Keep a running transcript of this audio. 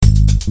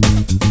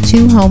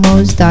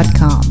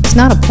twohomos.com. It's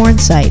not a porn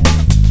site.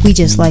 We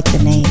just like the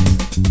name.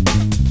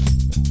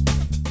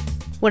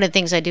 One of the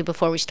things I do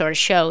before we start a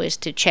show is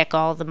to check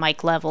all the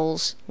mic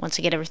levels. Once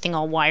I get everything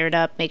all wired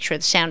up, make sure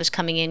the sound is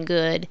coming in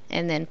good,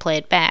 and then play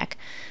it back.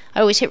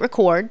 I always hit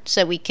record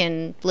so we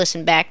can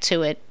listen back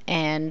to it,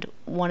 and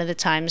one of the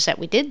times that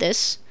we did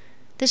this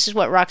is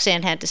what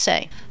Roxanne had to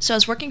say. So I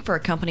was working for a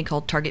company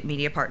called Target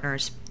Media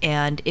Partners,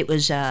 and it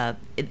was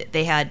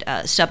they had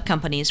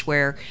sub-companies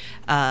where,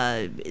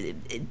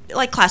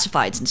 like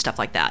classifieds and stuff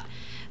like that,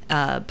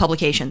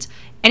 publications.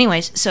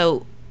 Anyways,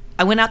 so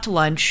I went out to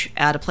lunch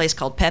at a place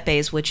called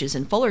Pepe's, which is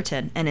in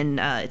Fullerton, and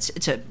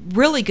it's a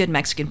really good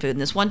Mexican food. And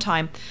this one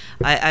time,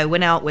 I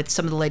went out with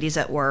some of the ladies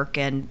at work,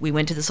 and we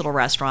went to this little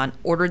restaurant,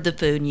 ordered the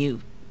food, and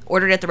you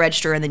order it at the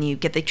register, and then you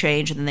get the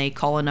change, and then they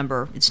call a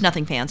number. It's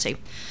nothing fancy.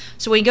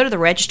 So when you go to the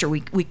register,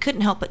 we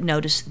couldn't help but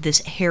notice this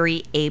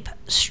hairy ape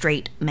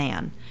straight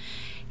man.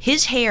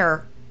 His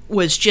hair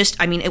was just,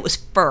 I mean, it was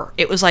fur.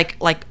 It was like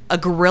a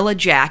gorilla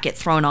jacket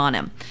thrown on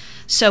him.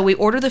 So we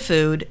order the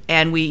food,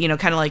 and we,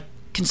 kind of like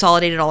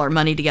consolidated all our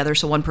money together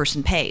so one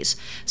person pays.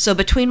 So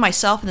between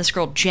myself and this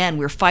girl, Jen,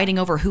 we were fighting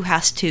over who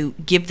has to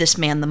give this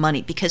man the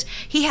money because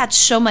he had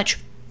so much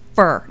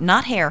fur,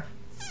 not hair,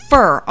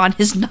 fur on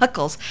his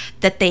knuckles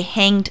that they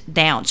hanged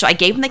down. So I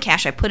gave him the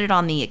cash. I put it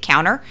on the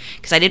counter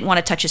because I didn't want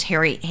to touch his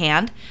hairy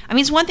hand. I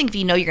mean, it's one thing if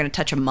you know you're going to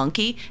touch a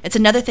monkey. It's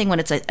another thing when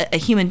it's a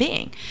human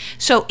being.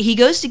 So he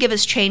goes to give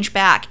his change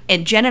back,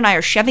 and Jen and I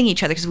are shoving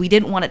each other because we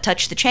didn't want to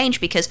touch the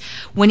change because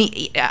when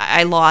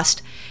I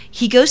lost,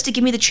 he goes to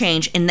give me the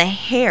change, and the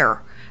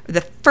hair,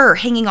 the fur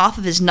hanging off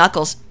of his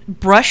knuckles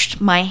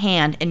brushed my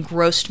hand and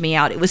grossed me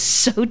out. It was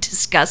so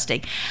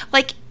disgusting.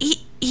 Like,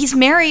 he's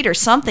married or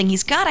something.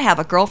 He's got to have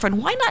a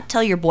girlfriend. Why not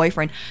tell your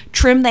boyfriend,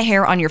 trim the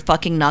hair on your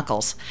fucking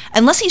knuckles?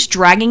 Unless he's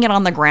dragging it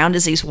on the ground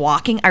as he's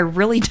walking, I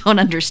really don't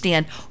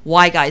understand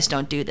why guys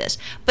don't do this.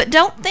 But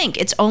don't think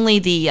it's only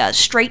the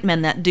straight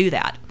men that do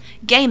that.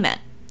 Gay men.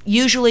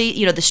 Usually,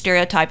 the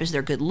stereotype is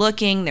they're good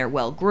looking, they're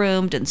well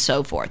groomed, and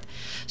so forth.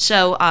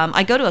 So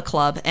I go to a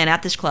club, and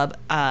at this club,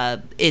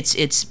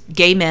 it's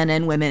gay men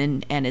and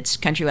women, and it's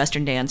country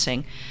western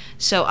dancing.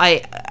 So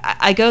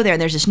I go there,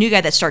 and there's this new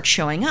guy that starts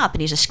showing up,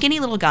 and he's a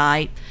skinny little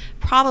guy,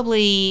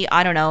 probably,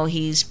 I don't know,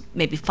 he's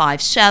maybe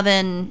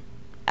 5'7",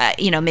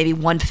 maybe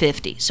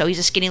 150. So he's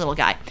a skinny little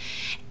guy.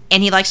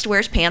 And he likes to wear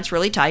his pants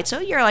really tight, so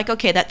you're like,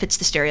 okay, that fits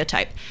the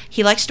stereotype.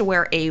 He likes to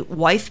wear a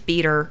wife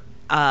beater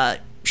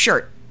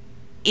shirt.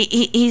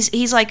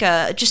 He's like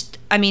just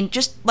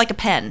like a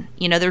pen.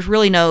 There's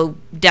really no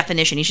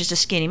definition. He's just a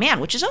skinny man,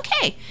 which is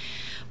okay.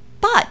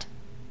 But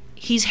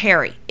he's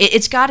hairy.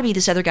 It's got to be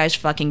this other guy's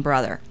fucking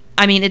brother.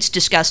 I mean, it's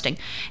disgusting.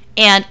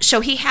 And so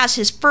he has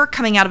his fur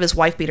coming out of his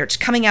wife beater. It's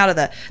coming out of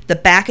the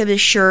back of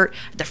his shirt,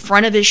 the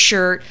front of his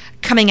shirt,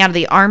 coming out of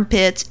the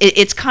armpits.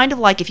 It's kind of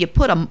like if you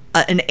put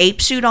an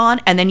ape suit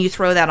on and then you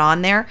throw that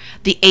on there.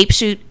 The ape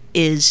suit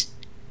is,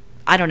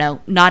 I don't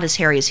know, not as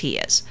hairy as he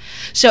is.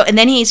 So, and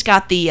then he's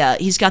got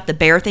the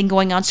bear thing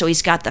going on. So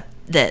he's got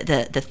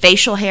the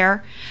facial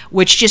hair,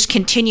 which just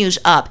continues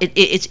up.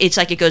 It's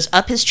like it goes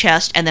up his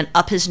chest and then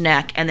up his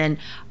neck and then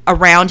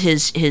around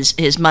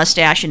his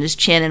mustache and his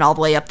chin and all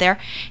the way up there.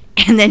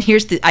 And then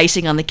here's the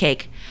icing on the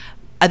cake.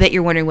 I bet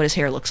you're wondering what his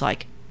hair looks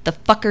like. The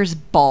fucker's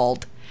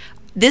bald.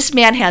 This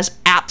man has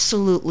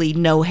absolutely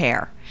no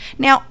hair.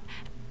 Now,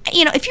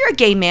 if you're a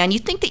gay man,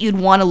 you'd think that you'd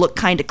want to look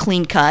kind of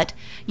clean cut.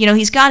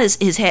 He's got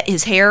his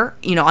hair,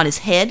 on his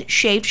head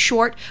shaved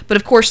short, but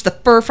of course the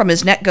fur from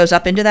his neck goes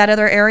up into that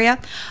other area.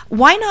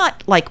 Why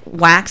not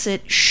wax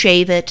it,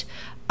 shave it,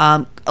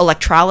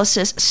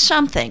 electrolysis,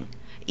 something,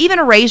 even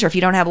a razor if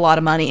you don't have a lot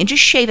of money, and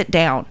just shave it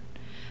down.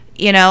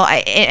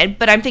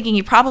 But I'm thinking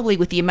you probably,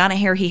 with the amount of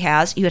hair he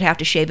has, you would have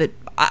to shave it,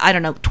 I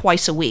don't know,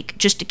 twice a week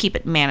just to keep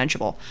it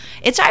manageable.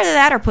 It's either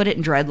that or put it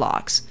in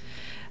dreadlocks.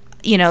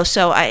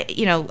 So I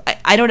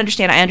don't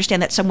understand. I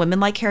understand that some women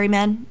like hairy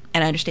men,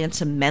 and I understand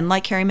some men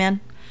like hairy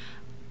men.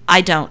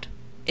 I don't.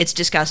 It's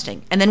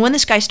disgusting. And then when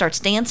this guy starts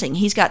dancing,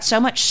 he's got so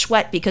much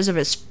sweat because of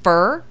his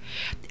fur.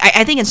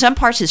 I think in some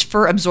parts his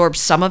fur absorbs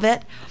some of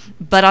it,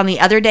 but on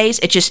the other days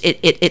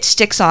it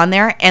sticks on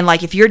there. And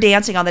like if you're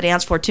dancing on the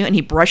dance floor too, and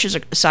he brushes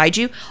aside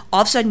you,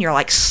 all of a sudden you're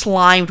like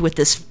slimed with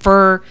this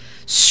fur,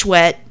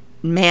 sweat,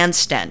 man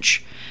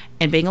stench.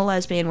 And being a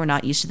lesbian, we're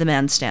not used to the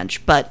man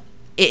stench, but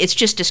it's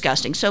just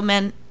disgusting. So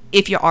men,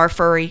 if you are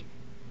furry,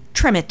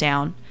 trim it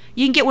down.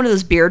 You can get one of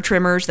those beard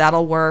trimmers.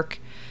 That'll work.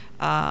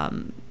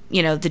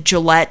 The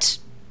Gillette,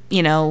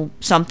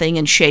 something,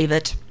 and shave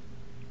it.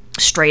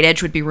 Straight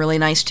edge would be really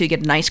nice too.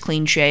 Get a nice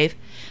clean shave.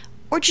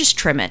 Or just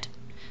trim it.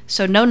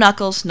 So no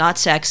knuckles, not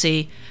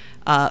sexy.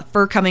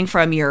 Fur coming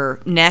from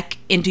your neck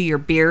into your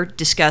beard,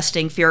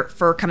 disgusting.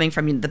 Fur coming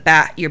from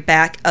your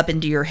back up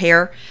into your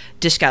hair,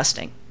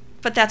 disgusting.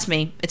 But that's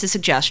me. It's a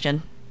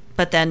suggestion.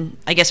 But then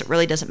I guess it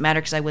really doesn't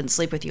matter because I wouldn't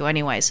sleep with you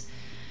anyways.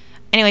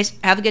 Anyways,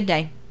 have a good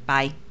day.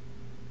 Bye.